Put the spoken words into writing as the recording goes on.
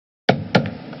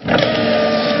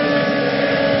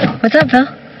What's up, Phil?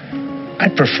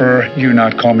 I'd prefer you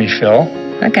not call me Phil.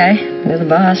 Okay, you're the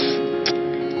boss.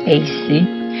 AC.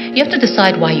 You have to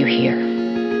decide why you're here.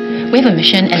 We have a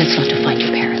mission, and it's not to find your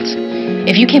parents.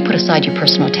 If you can't put aside your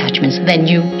personal attachments, then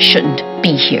you shouldn't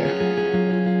be here.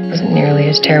 Wasn't nearly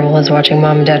as terrible as watching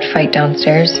Mom and Dad fight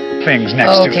downstairs. Things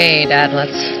next to... Okay, Dad,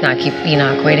 let's not keep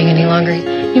Enoch waiting any longer.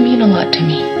 You mean a lot to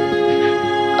me.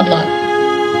 A lot.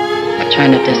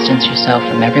 Trying to distance yourself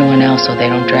from everyone else so they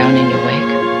don't drown in your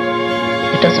wake.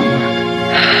 It doesn't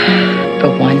work. For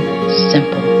one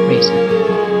simple reason.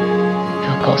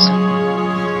 Phil Coulson.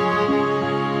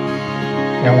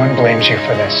 No one blames you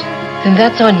for this. Then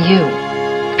that's on you.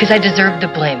 Because I deserve the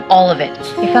blame, all of it.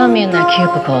 He found me in that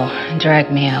cubicle and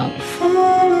dragged me out.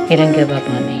 He didn't give up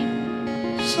on me.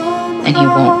 And he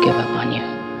won't give up on you.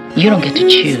 You don't get to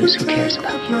choose who cares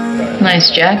about you.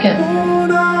 Nice jacket.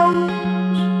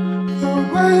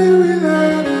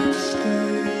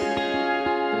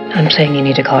 I'm saying you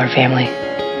need to call her family.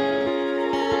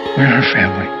 We're her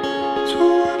family.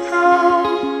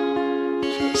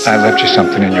 I left you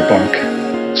something in your bunk.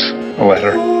 It's a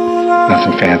letter.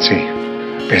 Nothing fancy.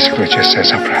 Basically it just says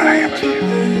how proud I am of you.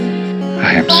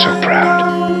 I am so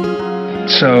proud.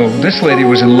 So, this lady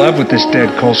was in love with this dead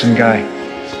Coulson guy.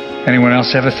 Anyone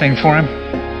else have a thing for him?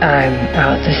 I'm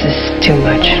out. This is too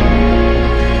much.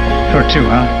 Or two,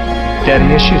 huh?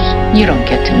 Daddy issues? You don't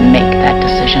get to make that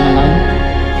decision alone.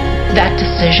 That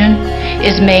decision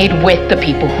is made with the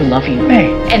people who love you. May.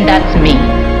 And that's me.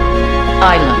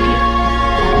 I love you.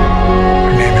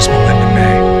 Her name is Philinda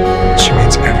May. She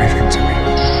means everything to me.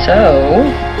 So,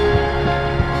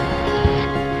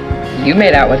 you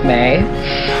made out with May.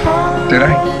 Did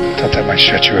I? Thought that might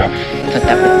shut you up. Thought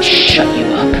that would shut you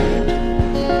up.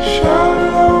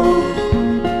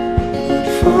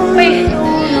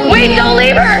 Wait, don't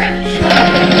leave her!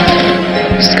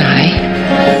 Sky,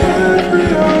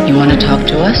 you want to talk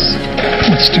to us?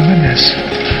 What's doing this?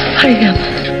 I am.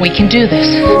 We can do this.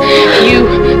 You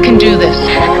can do this.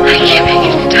 I can't make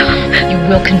it stop. You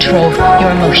will control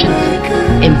your emotions.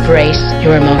 Embrace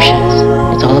your emotions.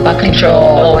 It's all about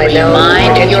control over your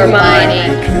mind and your body.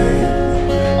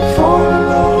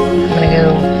 I'm gonna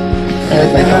go play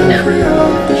with my phone now.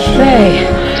 Hey,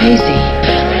 Daisy.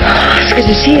 It's good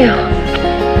to see you.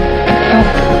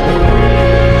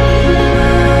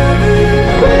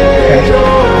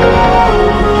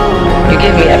 You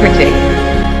give me everything.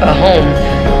 A home,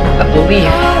 a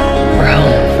belief. We're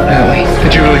home, aren't we?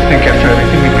 Did you really think after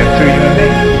everything we've been through, you and me,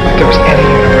 that there was any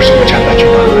universe in which I let you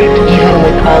behind? Even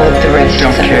with all of the risks.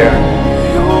 Don't care.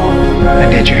 I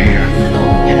need you here.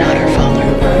 You're not her father.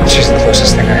 She's the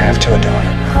closest thing I have to a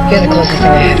daughter. You're the closest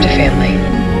thing I have to family.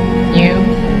 You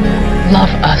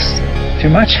love us. Too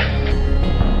much?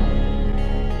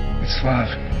 It's love.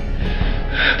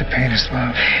 The pain is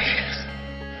love.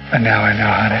 And now I know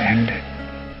how to end it.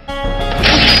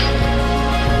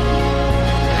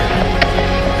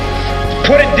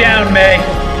 Put it down, May!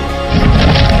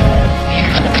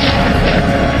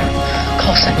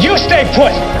 Coulson. You stay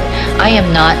put! I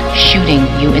am not shooting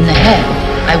you in the head.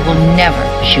 I will never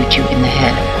shoot you in the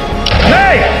head.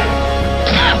 May!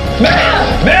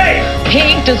 May!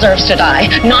 He deserves to die,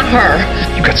 not her.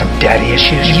 You got some daddy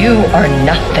issues? You are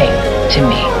nothing to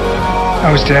me.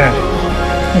 I was dead.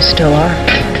 You still are.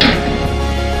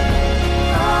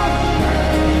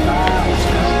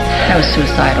 I was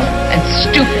suicidal and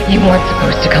stupid. You weren't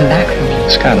supposed to come back for me.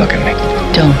 Sky, look at me.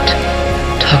 Don't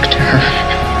talk to her.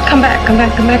 Come back, come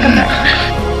back, come back, come back.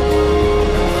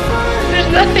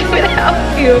 There's nothing without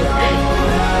you.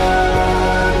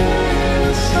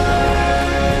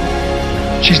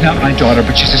 She's not my daughter,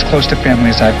 but she's as close to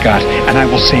family as I've got, and I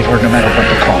will save her no matter what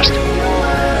the cost.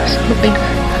 I was hoping to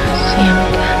see him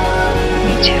again.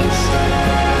 Me too.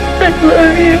 I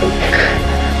love you.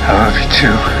 I love you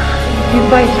too. You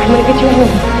guys, I'm gonna get you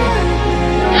home.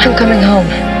 I'm coming home.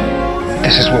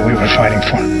 This is what we were fighting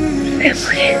for.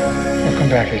 Family. Welcome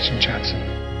back, Agent Johnson.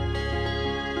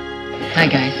 Hi,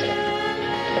 guys.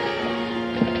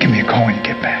 Give me a call when you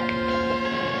get back.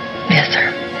 Yes,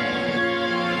 sir.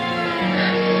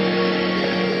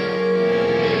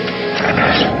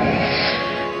 Yes.